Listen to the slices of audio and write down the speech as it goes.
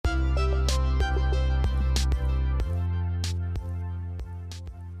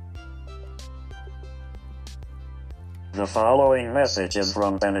The following message is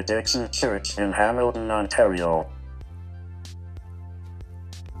from Benediction Church in Hamilton, Ontario.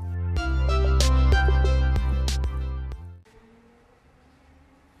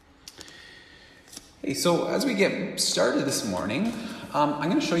 Hey, so as we get started this morning, I'm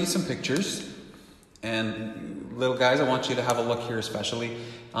going to show you some pictures. And little guys, I want you to have a look here especially,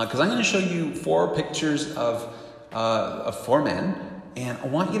 because I'm going to show you 4 pictures of 4 men. And I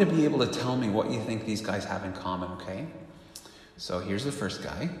want you to be able to tell me what you think these guys have in common, okay? So here's the first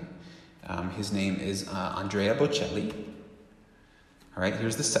guy. His name is Andrea Bocelli. All right,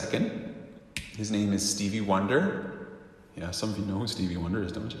 here's the second. His name is Stevie Wonder. Yeah, some of you know who Stevie Wonder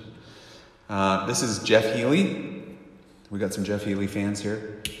is, don't you? This is Jeff Healey. We got some Jeff Healey fans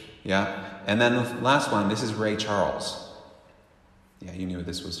here. Yeah. And then the last one, this is Ray Charles. Yeah, you knew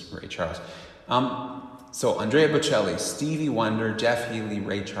this was Ray Charles. So Andrea Bocelli, Stevie Wonder, Jeff Healey,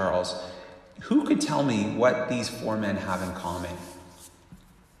 Ray Charles. Who could tell me what these 4 men have in common?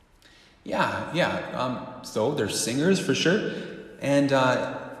 Yeah. So they're singers for sure. And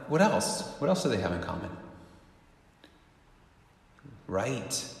what else? What else do they have in common?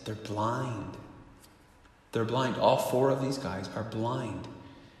 Right. They're blind. They're blind. All 4 of these guys are blind.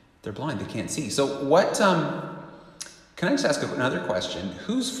 They're blind. They can't see. So what, can I just ask another question?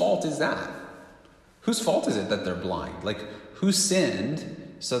 Whose fault is that? Whose fault is it that they're blind? Like, who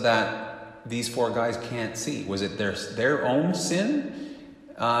sinned so that these 4 guys can't see? Was it their own sin?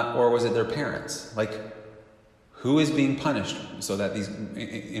 Or was it their parents? Like, who is being punished so that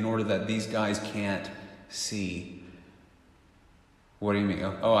in order that these guys can't see? What do you mean?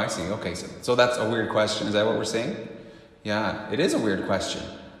 Oh, I see. Okay, so that's a weird question. Is that what we're saying? Yeah, it is a weird question.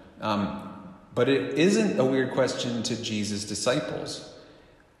 But it isn't a weird question to Jesus' disciples.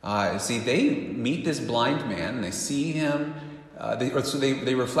 See, they meet this blind man, they see him, they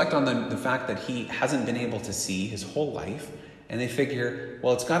reflect on the fact that he hasn't been able to see his whole life, and they figure,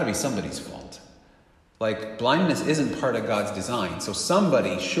 well, it's got to be somebody's fault. Like, blindness isn't part of God's design, so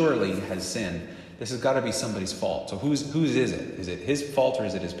somebody surely has sinned. This has got to be somebody's fault. So whose is it? Is it his fault or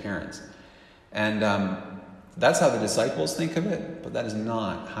is it his parents? And that's how the disciples think of it, but that is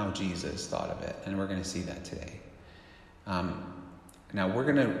not how Jesus thought of it, and we're going to see that today. Now, we're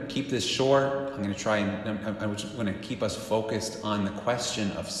going to keep this short. I'm going to keep us focused on the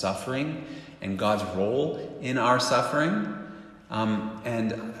question of suffering and God's role in our suffering.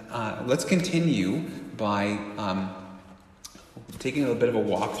 Let's continue by taking a bit of a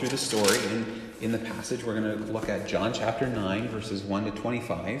walk through the story. In the passage, we're going to look at John chapter 9, verses 1 to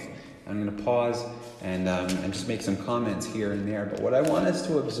 25. I'm going to pause and just make some comments here and there. But what I want us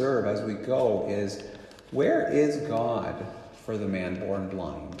to observe as we go is, where is God for the man born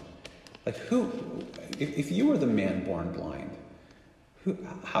blind? Like, if you were the man born blind,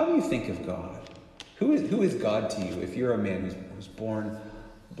 how do you think of God? Who is God to you if you're a man who's born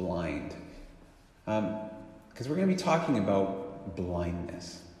blind? Because we're going to be talking about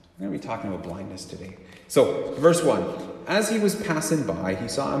blindness. We're going to be talking about blindness today. So, verse 1. As he was passing by, he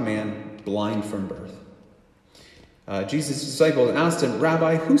saw a man blind from birth. Jesus' disciples asked him,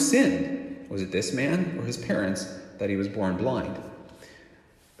 Rabbi, who sinned? Was it this man or his parents that he was born blind?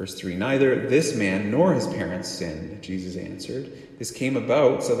 Verse 3. Neither this man nor his parents sinned, Jesus answered. This came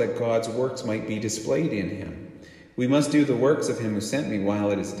about so that God's works might be displayed in him. We must do the works of him who sent me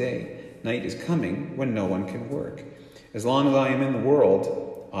while it is day. Night is coming when no one can work. As long as I am in the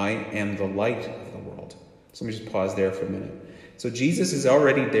world, I am the light of the world. So let me just pause there for a minute. So Jesus is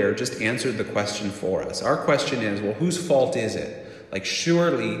already there, just answered the question for us. Our question is, well, whose fault is it? Like,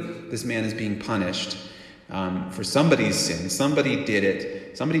 surely this man is being punished for somebody's sin. Somebody did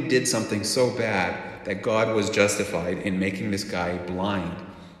it. Somebody did something so bad that God was justified in making this guy blind.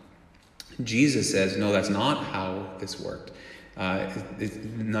 Jesus says, no, that's not how this worked.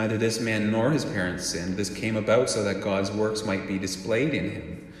 Neither this man nor his parents sinned. This came about so that God's works might be displayed in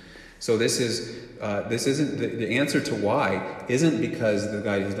him. So this isn't the answer to why isn't because the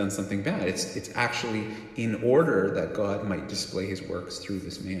guy has done something bad. It's actually in order that God might display his works through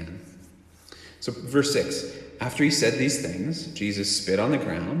this man. So verse 6, after he said these things, Jesus spit on the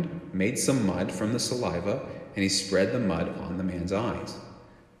ground, made some mud from the saliva, and he spread the mud on the man's eyes.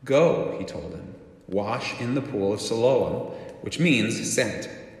 Go, he told him, wash in the pool of Siloam, which means sent.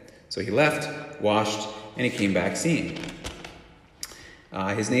 So he left, washed, and he came back seeing.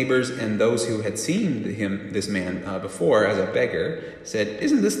 His neighbors and those who had seen this man before as a beggar said,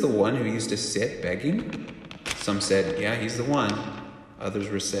 isn't this the one who used to sit begging? Some said, yeah, he's the one. Others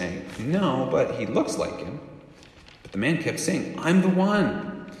were saying, no, but he looks like him. But the man kept saying, I'm the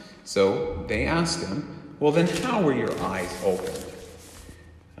one. So they asked him, well, then how were your eyes opened?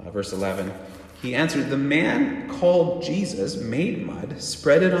 Verse 11, He answered, "The man called Jesus made mud,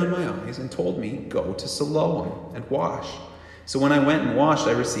 spread it on my eyes, and told me, 'Go to Siloam and wash.' So when I went and washed,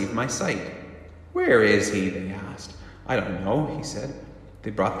 I received my sight." "Where is he?" they asked. "I don't know," he said.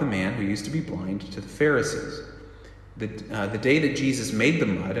 They brought the man who used to be blind to the Pharisees. The day that Jesus made the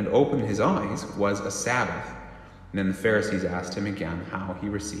mud and opened his eyes was a Sabbath. And then the Pharisees asked him again how he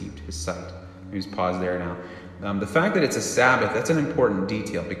received his sight. Let me just pause there now. The fact that it's a Sabbath, that's an important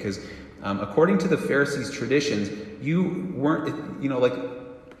detail because according to the Pharisees' traditions, you weren't, like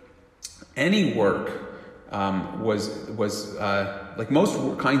any work was like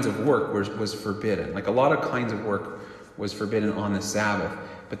most kinds of work was forbidden. Like a lot of kinds of work was forbidden on the Sabbath.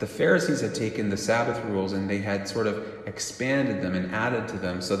 But the Pharisees had taken the Sabbath rules and they had sort of expanded them and added to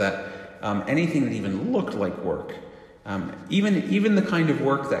them so that anything that even looked like work, even the kind of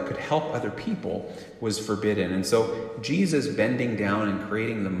work that could help other people, was forbidden. And so Jesus bending down and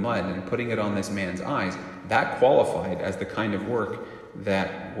creating the mud and putting it on this man's eyes, that qualified as the kind of work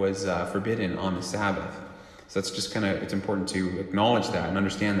that was forbidden on the Sabbath. So that's just it's important to acknowledge that and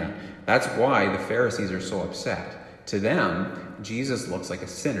understand that. That's why the Pharisees are so upset. To them, Jesus looks like a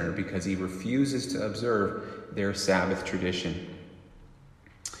sinner because he refuses to observe their Sabbath tradition.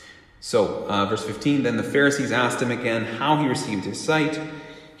 So, verse 15, then the Pharisees asked him again how he received his sight.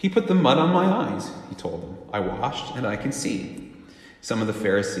 "He put the mud on my eyes," he told them. "I washed and I can see." Some of the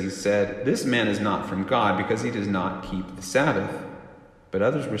Pharisees said, "This man is not from God because he does not keep the Sabbath." But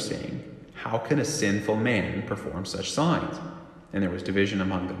others were saying, "How can a sinful man perform such signs?" And there was division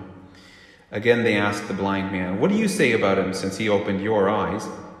among them. Again they asked the blind man, "What do you say about him since he opened your eyes?"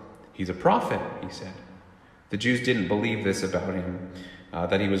 "He's a prophet," he said. The Jews didn't believe this about him,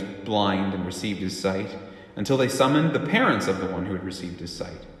 that he was blind and received his sight, until they summoned the parents of the one who had received his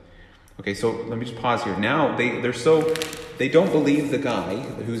sight. Okay, so let me just pause here. Now they don't believe the guy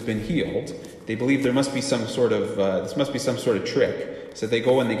who's been healed. They believe there must be some sort of this must be some sort of trick. So they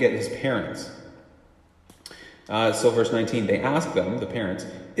go and they get his parents. So verse 19, they ask them, the parents,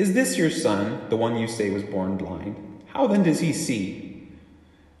 "Is this your son, the one you say was born blind? How then does he see?"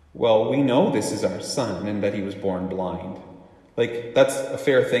 "Well, we know this is our son and that he was born blind." Like, that's a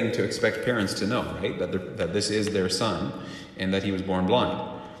fair thing to expect parents to know, right? That this is their son and that he was born blind.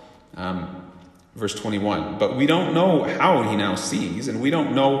 Verse 21, "But we don't know how he now sees, and we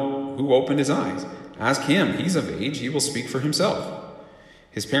don't know who opened his eyes. Ask him, he's of age, he will speak for himself."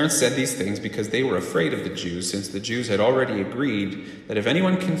 His parents said these things because they were afraid of the Jews, since the Jews had already agreed that if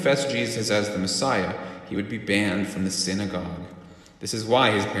anyone confessed Jesus as the Messiah, he would be banned from the synagogue. This is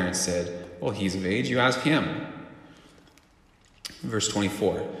why his parents said, "Well, he's of age, you ask him." Verse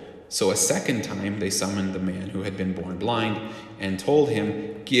 24, "So a second time they summoned the man who had been born blind and told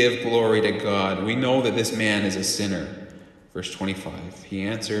him, 'Give glory to God. We know that this man is a sinner.' Verse 25, he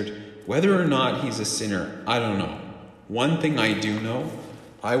answered, 'Whether or not he's a sinner, I don't know. One thing I do know,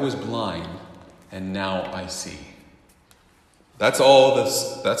 I was blind, and now I see.'" That's all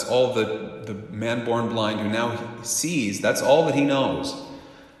the man born blind who now sees, that's all that he knows.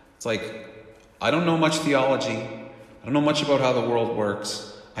 It's like, I don't know much theology. I don't know much about how the world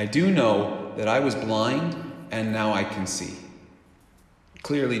works. I do know that I was blind, and now I can see.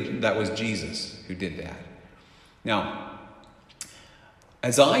 Clearly, that was Jesus who did that. Now,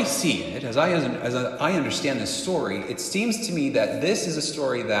 as I see it, as I understand this story, it seems to me that this is a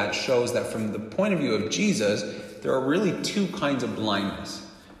story that shows that from the point of view of Jesus, there are really two kinds of blindness.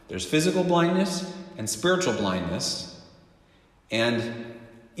 There's physical blindness and spiritual blindness. And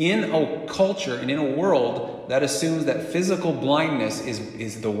in a culture and in a world that assumes that physical blindness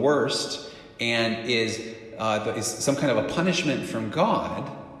is the worst and is some kind of a punishment from God,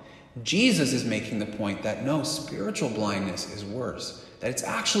 Jesus is making the point that no, spiritual blindness is worse. That it's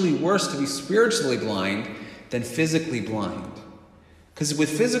actually worse to be spiritually blind than physically blind. Because with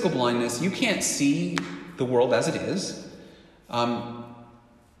physical blindness, you can't see the world as it is.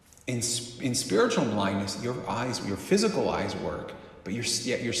 In spiritual blindness, your physical eyes work, but you're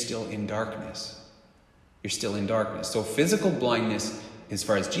still in darkness. You're still in darkness. So physical blindness, as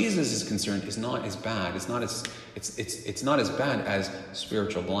far as Jesus is concerned, is not as bad. It's not as bad as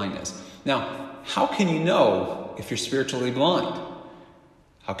spiritual blindness. Now, how can you know if you're spiritually blind?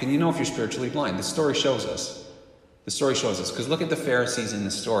 How can you know if you're spiritually blind? The story shows us. Because look at the Pharisees in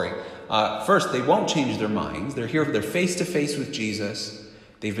the story. First, they won't change their minds. They're here. They're face to face with Jesus.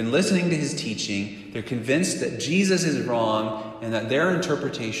 They've been listening to his teaching. They're convinced that Jesus is wrong and that their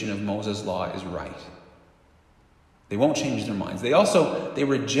interpretation of Moses' law is right. They won't change their minds. They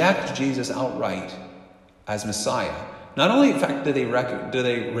reject Jesus outright as Messiah. Not only, in fact, do they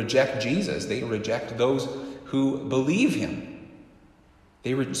reject Jesus, they reject those who believe him.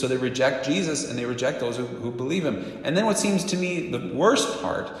 So they reject Jesus and they reject those who believe him. And then what seems to me the worst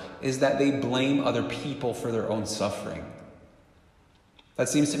part is that they blame other people for their own suffering. That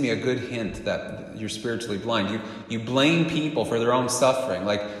seems to me a good hint that you're spiritually blind. You blame people for their own suffering.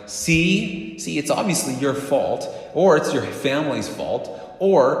 Like, see, it's obviously your fault, or it's your family's fault,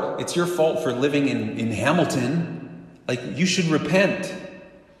 or it's your fault for living in Hamilton. Like, you should repent.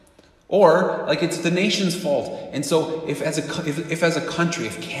 Or, like, it's the nation's fault. And so if as a country,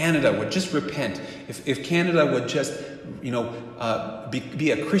 if Canada would just repent, if Canada would just,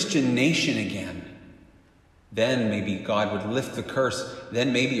 be a Christian nation again, then maybe God would lift the curse.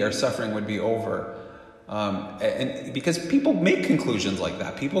 Then maybe our suffering would be over. And because people make conclusions like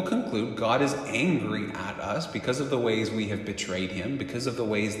that. People conclude God is angry at us because of the ways we have betrayed him, because of the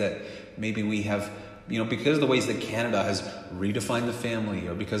ways that maybe we have, because of the ways that Canada has redefined the family,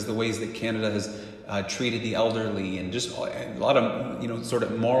 or because of the ways that Canada has treated the elderly, and just a lot of, sort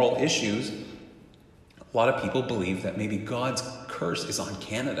of moral issues. A lot of people believe that maybe God's curse is on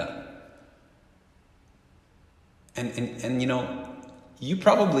Canada. And you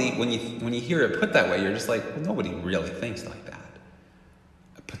probably, when you hear it put that way, you're just like, well, nobody really thinks like that.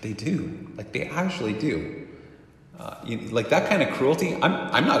 But they do. Like, they actually do. Like that kind of cruelty,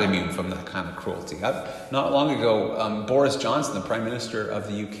 I'm not immune from that kind of cruelty. Not long ago, Boris Johnson, the Prime Minister of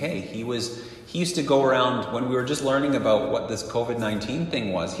the UK, he used to go around, when we were just learning about what this COVID-19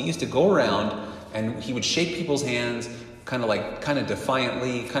 thing was, he used to go around and he would shake people's hands kind of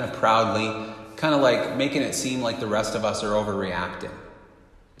defiantly, kind of proudly, kind of like making it seem like the rest of us are overreacting.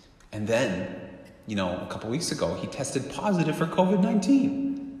 And then, a couple weeks ago, he tested positive for COVID-19.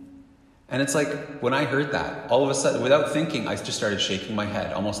 And it's like, when I heard that, all of a sudden, without thinking, I just started shaking my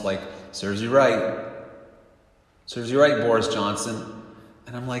head, almost like, serves you right. Serves you right, Boris Johnson.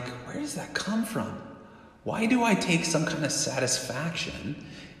 And I'm like, where does that come from? Why do I take some kind of satisfaction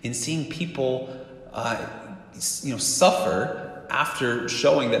in seeing people, suffer after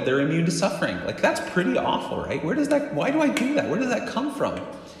showing that they're immune to suffering? Like, that's pretty awful, right? Why do I do that? Where does that come from?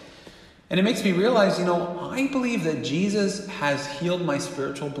 And it makes me realize, I believe that Jesus has healed my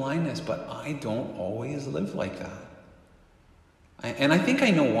spiritual blindness, but I don't always live like that. And I think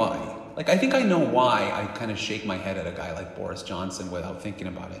I know why. Like, I think I know why I kind of shake my head at a guy like Boris Johnson without thinking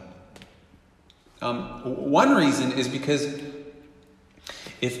about it. One reason is because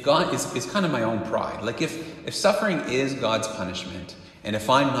if God is kind of my own pride. Like, if suffering is God's punishment, and if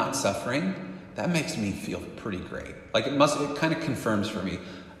I'm not suffering, that makes me feel pretty great. Like, it kind of confirms for me,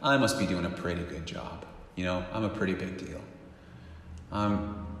 I must be doing a pretty good job. I'm a pretty big deal.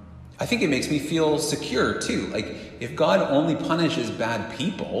 I think it makes me feel secure too. Like, if God only punishes bad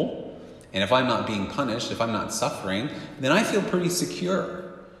people, and if I'm not being punished, if I'm not suffering, then I feel pretty secure.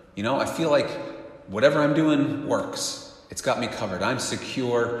 I feel like whatever I'm doing works. It's got me covered. I'm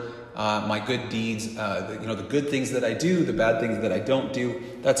secure. My good deeds, the good things that I do, the bad things that I don't do,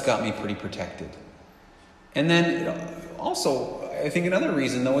 that's got me pretty protected. And then also, I think another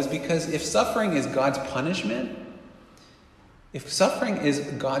reason, though, is because if suffering is God's punishment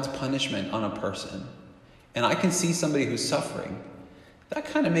on a person, and I can see somebody who's suffering, that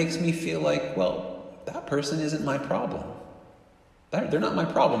kind of makes me feel like, well, that person isn't my problem. They're not my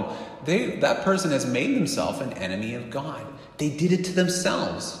problem. That person has made themselves an enemy of God. They did it to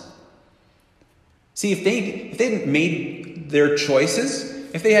themselves. See, if they hadn't made their choices,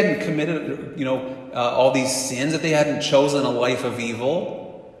 if they hadn't committed, all these sins, if they hadn't chosen a life of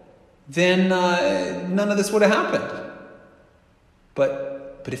evil, then none of this would have happened.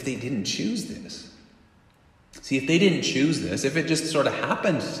 But if they didn't choose this, if it just sort of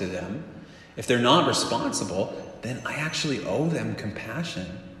happened to them, if they're not responsible, then I actually owe them compassion.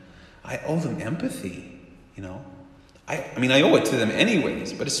 I owe them empathy, I owe it to them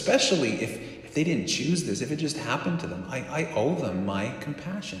anyways, but especially if they didn't choose this, if it just happened to them, I owe them my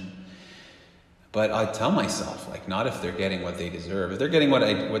compassion. But I tell myself, not if they're getting what they deserve. If they're getting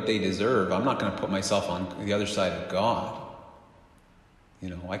what they deserve, I'm not going to put myself on the other side of God.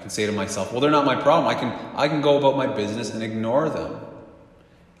 I can say to myself, well, they're not my problem. I can go about my business and ignore them.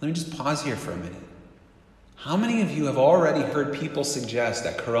 Let me just pause here for a minute. How many of you have already heard people suggest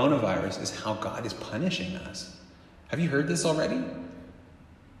that coronavirus is how God is punishing us? Have you heard this already?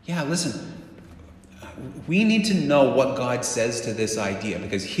 Yeah, listen. We need to know what God says to this idea,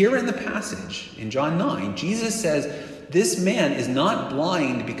 because here in the passage, in John 9, Jesus says, this man is not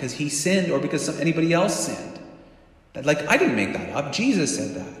blind because he sinned or because anybody else sinned. I didn't make that up. Jesus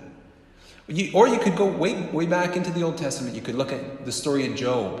said that. Or you could go way back into the Old Testament. You could look at the story of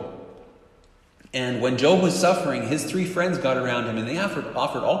Job. And when Job was suffering, his 3 friends got around him and they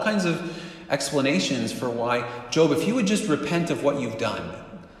offered all kinds of explanations for why, Job, if you would just repent of what you've done,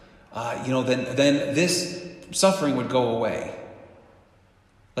 then this suffering would go away.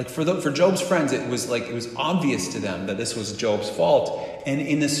 Like for Job's friends, it was obvious to them that this was Job's fault. And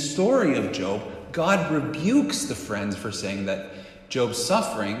in the story of Job, God rebukes the friends for saying that Job's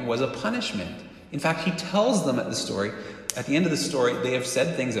suffering was a punishment. In fact, he tells them at the end of the story, they have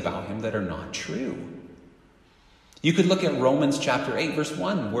said things about him that are not true. You could look at Romans chapter 8, verse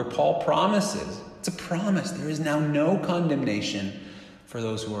 1, where Paul promises, it's a promise, there is now no condemnation for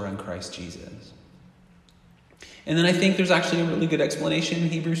those who are in Christ Jesus. And then I think there's actually a really good explanation in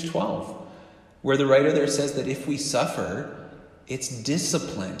Hebrews 12, where the writer there says that if we suffer, it's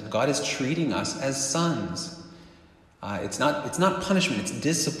discipline. God is treating us as sons. It's not punishment, it's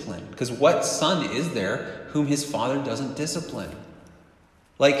discipline. Because what son is there whom his father doesn't discipline?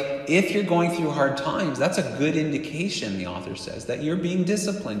 Like, if you're going through hard times, that's a good indication, the author says, that you're being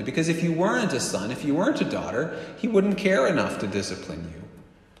disciplined. Because if you weren't a son, if you weren't a daughter, he wouldn't care enough to discipline you.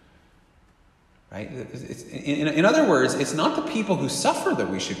 Right? In other words, it's not the people who suffer that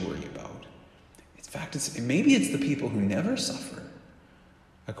we should worry about. In fact, maybe it's the people who never suffer,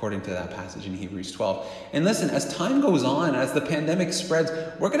 according to that passage in Hebrews 12. And listen, as time goes on, as the pandemic spreads,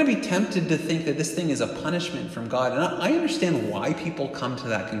 we're going to be tempted to think that this thing is a punishment from God. And I understand why people come to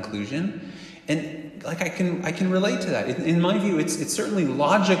that conclusion. And I can relate to that. In my view, it's certainly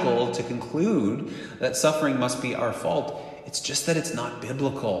logical to conclude that suffering must be our fault. It's just that it's not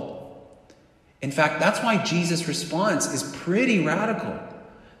biblical. In fact, that's why Jesus' response is pretty radical.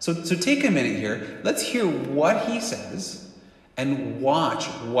 So take a minute here. Let's hear what he says and watch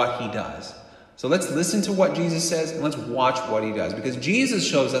what he does. So let's listen to what Jesus says and let's watch what he does. Because Jesus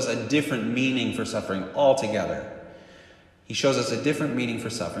shows us a different meaning for suffering altogether. He shows us a different meaning for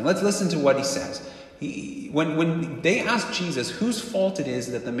suffering. Let's listen to what he says. When they asked Jesus whose fault it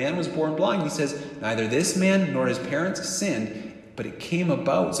is that the man was born blind, he says, neither this man nor his parents sinned, but it came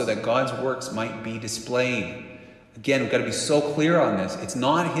about so that God's works might be displayed. Again, we've got to be so clear on this. It's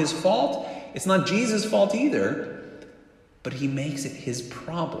not his fault. It's not Jesus' fault either. But he makes it his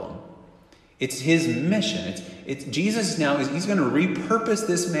problem. It's his mission. It's Jesus now, he's going to repurpose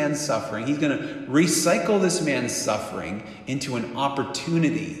this man's suffering. He's going to recycle this man's suffering into an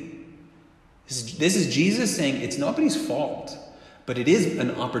opportunity. This is Jesus saying it's nobody's fault. But it is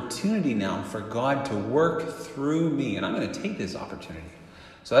an opportunity now for God to work through me. And I'm going to take this opportunity.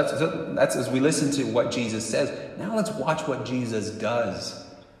 So that's as we listen to what Jesus says. Now let's watch what Jesus does.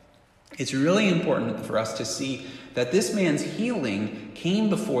 It's really important for us to see that this man's healing came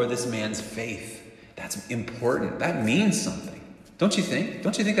before this man's faith. That's important. That means something. Don't you think?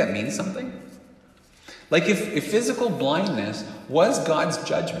 Don't you think that means something? Like if physical blindness was God's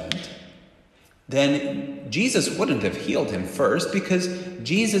judgment, then Jesus wouldn't have healed him first because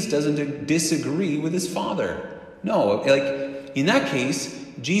Jesus doesn't disagree with his Father. No, like in that case,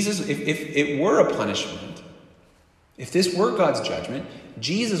 Jesus, if it were a punishment, if this were God's judgment,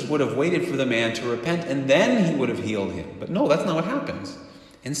 Jesus would have waited for the man to repent and then he would have healed him. But no, that's not what happens.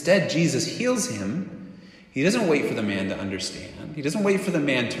 Instead, Jesus heals him. He doesn't wait for the man to understand. He doesn't wait for the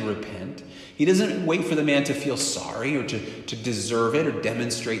man to repent. He doesn't wait for the man to feel sorry or to deserve it or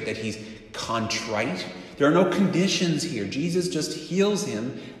demonstrate that he's contrite. There are no conditions here. Jesus just heals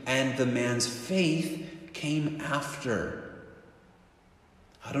him and the man's faith came after.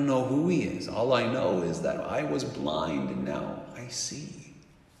 I don't know who he is. All I know is that I was blind and now I see.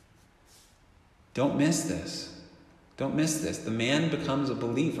 Don't miss this. Don't miss this. The man becomes a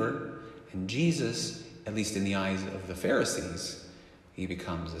believer and Jesus, at least in the eyes of the Pharisees, he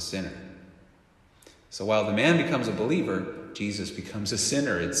becomes a sinner. So while the man becomes a believer, Jesus becomes a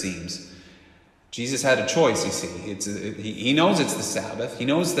sinner, it seems. Jesus had a choice, you see. He knows it's the Sabbath. He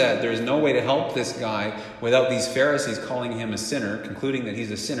knows that there is no way to help this guy without these Pharisees calling him a sinner, concluding that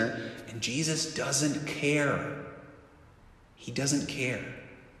he's a sinner. And Jesus doesn't care. He doesn't care.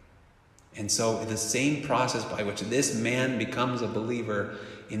 And so the same process by which this man becomes a believer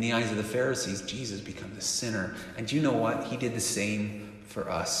in the eyes of the Pharisees, Jesus becomes a sinner. And you know what? He did the same for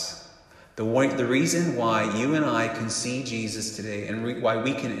us. The reason why you and I can see Jesus today and why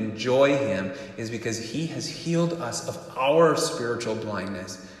we can enjoy him is because he has healed us of our spiritual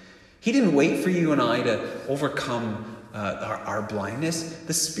blindness. He didn't wait for you and I to overcome our blindness.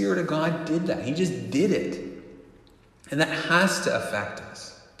 The Spirit of God did that. He just did it. And that has to affect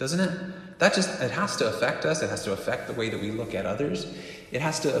us, doesn't it? It has to affect us. It has to affect the way that we look at others. It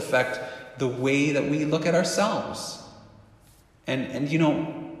has to affect the way that we look at ourselves. And you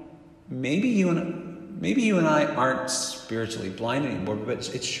know, maybe you and I aren't spiritually blind anymore,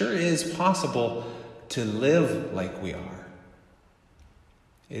 but it sure is possible to live like we are.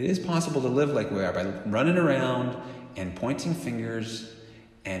 It is possible to live like we are by running around and pointing fingers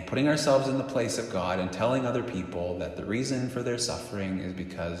and putting ourselves in the place of God and telling other people that the reason for their suffering is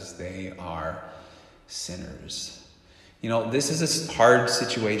because they are sinners. You know, this is a hard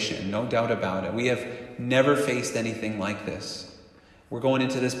situation, no doubt about it. We have never faced anything like this. We're going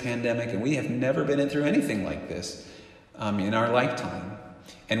into this pandemic and we have never been through anything like this in our lifetime.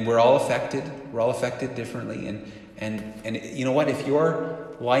 And we're all affected. We're all affected differently. And you know what? If your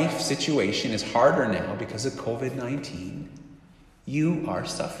life situation is harder now because of COVID-19, you are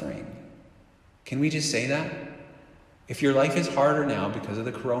suffering. Can we just say that? If your life is harder now because of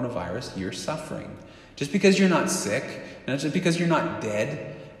the coronavirus, you're suffering. Just because you're not sick, and just because you're not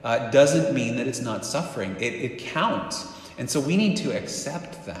dead, doesn't mean that it's not suffering. It counts. And so we need to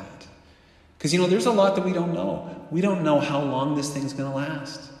accept that. Because, you know, there's a lot that we don't know. We don't know how long this thing's going to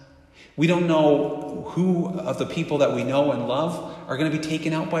last. We don't know who of the people that we know and love are going to be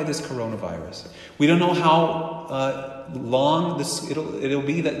taken out by this coronavirus. We don't know how long it'll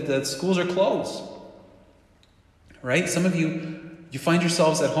be that the schools are closed. Right? Some of you find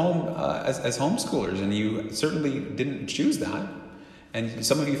yourselves at home as homeschoolers, and you certainly didn't choose that. And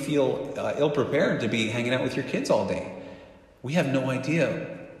some of you feel ill-prepared to be hanging out with your kids all day. We have no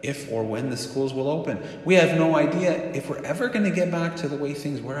idea if or when the schools will open. We have no idea if we're ever going to get back to the way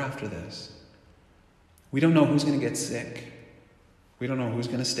things were after this. We don't know who's going to get sick. We don't know who's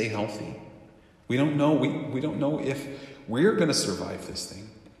going to stay healthy. We don't know. We don't know if we're going to survive this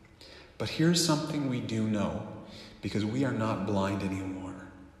thing. But here's something we do know, because we are not blind anymore.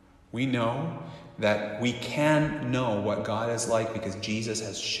 We know that we can know what God is like because Jesus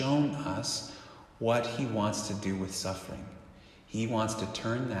has shown us what he wants to do with suffering. He wants to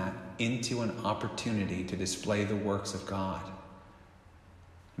turn that into an opportunity to display the works of God.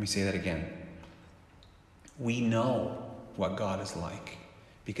 Let me say that again. We know what God is like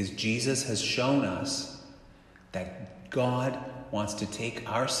because Jesus has shown us that God wants to take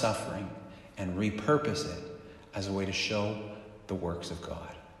our suffering and repurpose it as a way to show the works of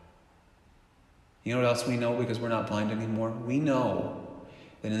God. You know what else we know because we're not blind anymore? We know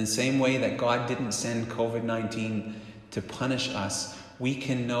that in the same way that God didn't send COVID-19 to punish us, we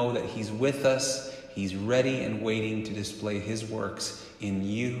can know that he's with us. He's ready and waiting to display his works in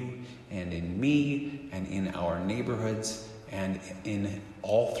you and in me and in our neighborhoods and in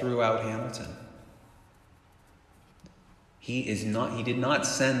all throughout Hamilton. He did not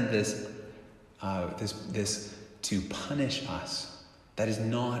send this to punish us. That is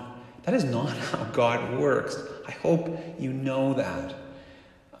not how God works. I hope you know that.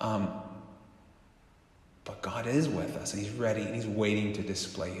 But God is with us, and he's ready, and he's waiting to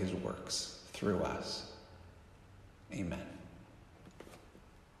display his works through us. Amen.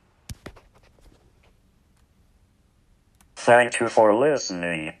 Thank you for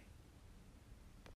listening.